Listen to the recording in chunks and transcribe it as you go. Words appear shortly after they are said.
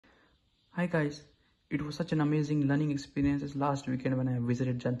Hi guys, it was such an amazing learning experience last weekend when I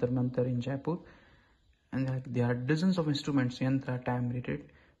visited Jantar Mantar in Jaipur, and there are dozens of instruments yantra time rated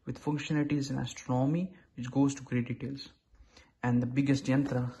with functionalities in astronomy which goes to great details. And the biggest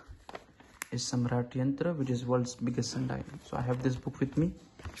yantra is Samrat Yantra, which is world's biggest sundial. So I have this book with me.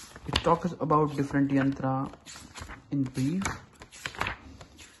 It talks about different yantra in brief.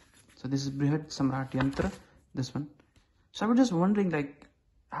 So this is Brihat Samrat Yantra, this one. So I was just wondering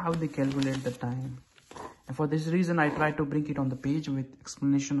how they calculate the time. And for this reason, I try to bring it on the page with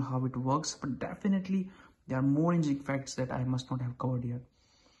explanation how it works. But definitely, there are more interesting facts that I must not have covered here.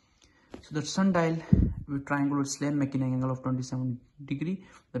 So the sundial with triangular slane making an angle of 27 degree,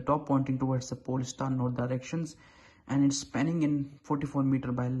 the top pointing towards the pole star north directions, and it's spanning in 44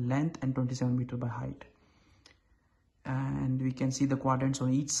 meter by length and 27 meter by height. And we can see the quadrants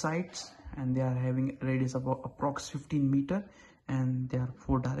on each side, and they are having a radius of approx 15 meter, and there are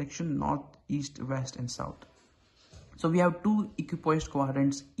 4 directions: north, east, west, and south. So we have 2 equipoised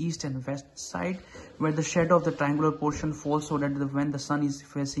quadrants, east and west side, where the shadow of the triangular portion falls so that when the sun is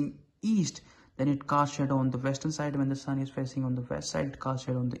facing east, then it casts shadow on the western side. When the sun is facing on the west side, it casts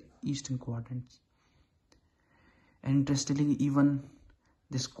shadow on the eastern quadrants. And interestingly, even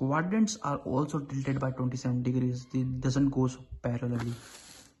these quadrants are also tilted by 27 degrees. It doesn't go so parallelly.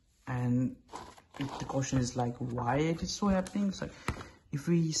 And if the question is why it is so happening, so if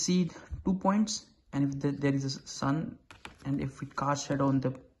we see 2 points, and if there is a sun, and if it casts shadow on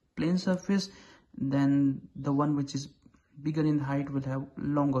the plane surface, then the one which is bigger in height will have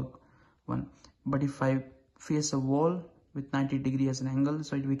longer one. But if I face a wall with 90 degrees as an angle,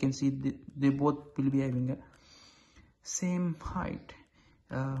 so we can see they both will be having a same height.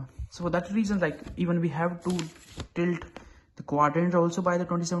 So for that reason, even we have to tilt the quadrant also by the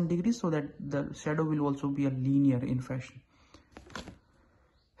 27 degrees, so that the shadow will also be a linear in fashion.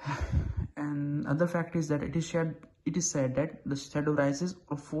 And other fact is that it is said that the shadow rises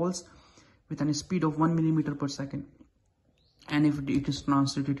or falls with a speed of 1 millimeter per second, and if it is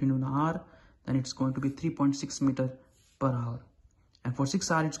translated into an hour, then it's going to be 3.6 meter per hour, and for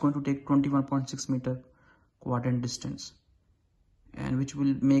 6 hours it's going to take 21.6 meter quadrant distance, and which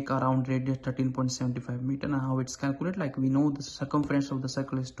will make around radius 13.75 meter. Now how it's calculated, we know the circumference of the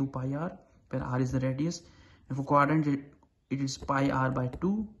circle is 2 pi r, where r is the radius, and for quadrant it is pi r by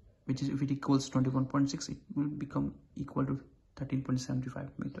 2, which is, if it equals 21.6, it will become equal to 13.75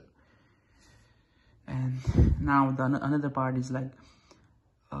 meter. And now another part is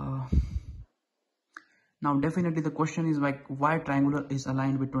now definitely the question is why triangular is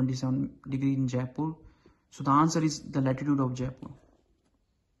aligned with 27 degree in Jaipur. So the answer is the latitude of Jaipur.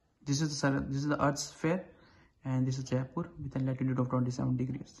 This is the Earth's sphere, and this is Jaipur with a latitude of 27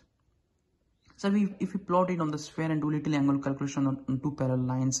 degrees. So if we plot it on the sphere and do little angle calculation on 2 parallel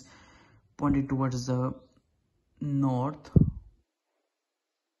lines pointed towards the north,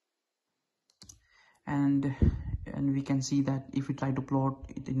 and we can see that if we try to plot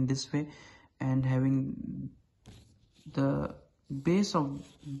it in this way, and having the base of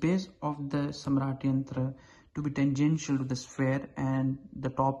the Samrat Yantra to be tangential to the sphere and the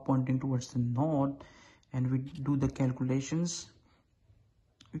top pointing towards the north, and we do the calculations,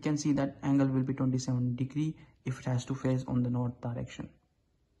 we can see that angle will be 27 degree if it has to face on the north direction.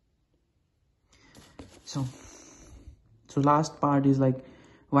 So last part is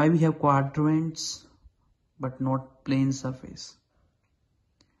why we have quadrants but not plane surface.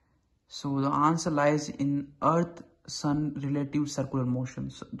 So the answer lies in Earth Sun relative circular motion.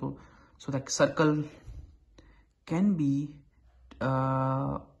 So the circle can be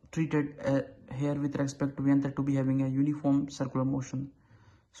treated here with respect to Yantra to be having a uniform circular motion.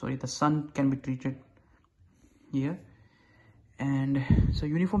 So the sun can be treated here, and so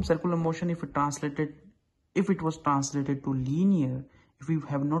uniform circular motion, if it was translated to linear, if we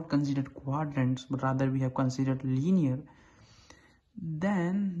have not considered quadrants but rather we have considered linear,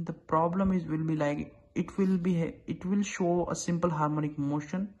 then the problem will be it will show a simple harmonic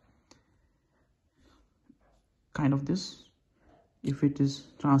motion, kind of this, if it is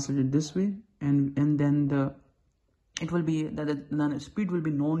translated this way, and then it will be the speed will be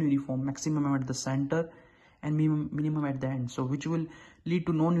non-uniform, maximum at the center and minimum at the end, so which will lead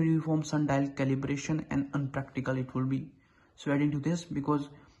to non-uniform sundial calibration, and unpractical it will be. So adding to this, because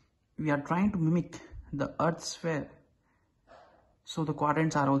we are trying to mimic the Earth sphere, so the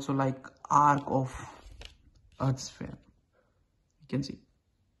quadrants are also like arc of Earth sphere. You can see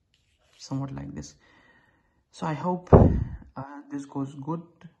somewhat like this. So I hope this goes good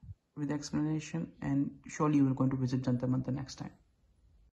with the explanation, and surely you are going to visit Jantar Mantar next time.